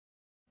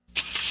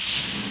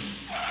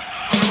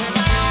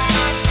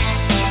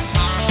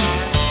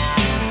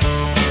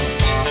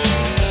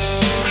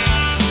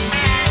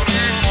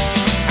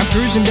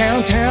Cruising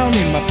downtown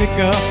in my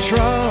pickup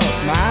truck,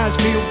 my eyes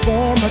feel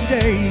for my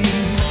day.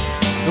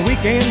 The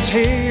weekend's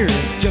here,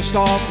 just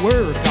off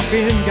work, I've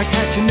been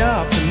catching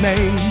up to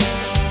May.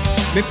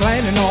 Been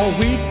planning all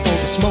week for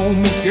this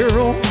moment,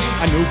 girl.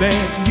 I know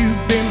that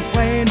you've been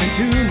planning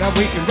too. Now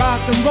we can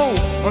rock and roll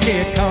or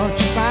get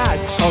countrified,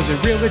 cause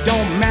it really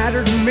don't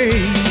matter to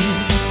me.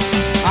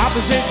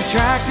 Opposite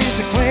attract is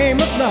a claim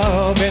of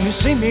love, and you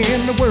see me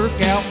in the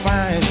workout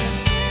fine.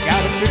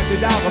 Got a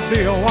 $50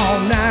 bill all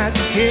night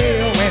to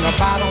kill, and a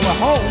bottle of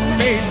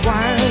homemade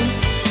wine.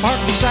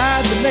 Parked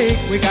beside the lake,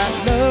 we got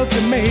love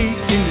to make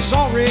in this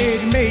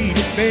already made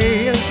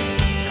bed.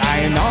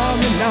 Lying arm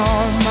in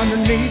arm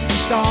underneath the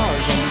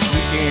stars on this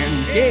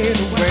weekend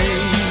getaway.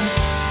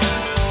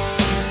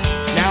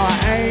 Now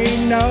I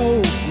ain't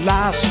no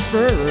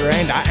philosopher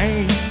and I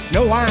ain't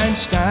no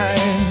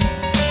Einstein,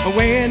 but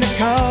when it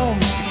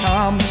comes to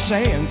common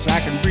sense,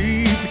 I can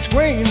read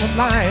between the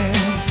lines.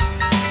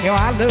 You know,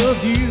 I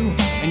love you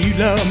and you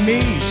love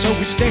me, so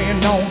we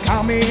stand on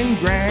common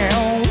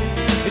ground.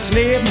 It's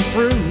living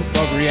proof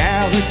of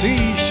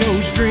reality,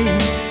 shows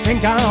dreams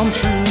can come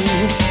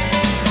true.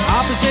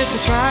 Opposites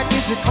attract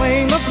is a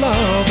claim of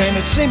love, and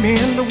it's seeming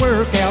to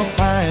work out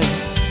fine.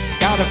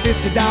 Got a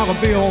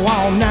 $50 bill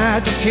all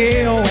night to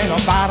kill,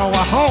 and a bottle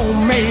of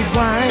homemade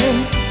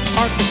wine.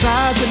 Parked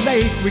beside the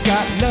lake, we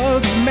got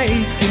love to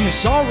make in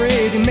this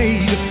already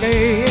made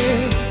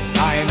bed.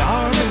 Lying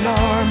arm in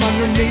arm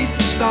underneath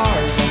the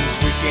stars on this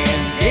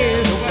weekend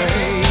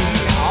getaway.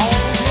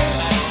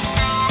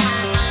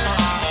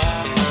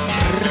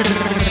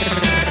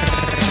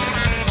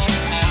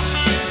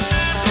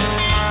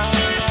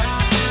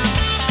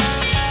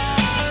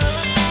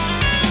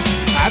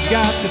 I've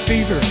got the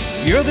fever,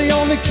 you're the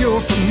only cure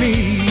for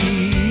me.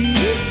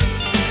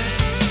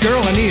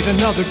 Girl, I need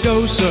another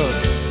dose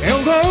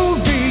of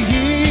LOVE.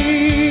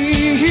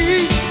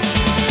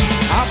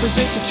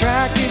 Opposites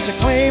attract is a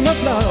claim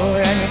of love,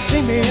 and it's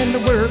seeming to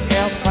work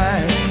out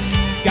fine.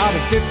 Got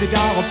a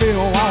 $50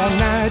 bill all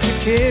night to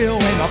kill,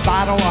 and a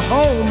bottle of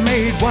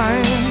homemade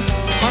wine.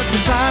 Parked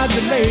beside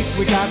the lake,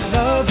 we got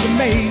love to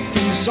make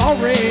in this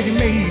already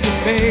made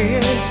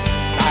bed.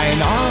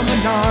 Lying arm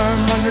in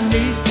arm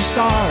underneath the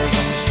stars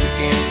on this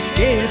weekend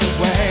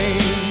getaway.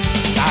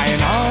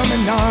 Lying arm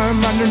in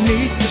arm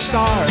underneath the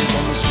stars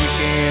on this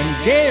weekend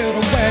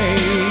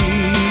getaway.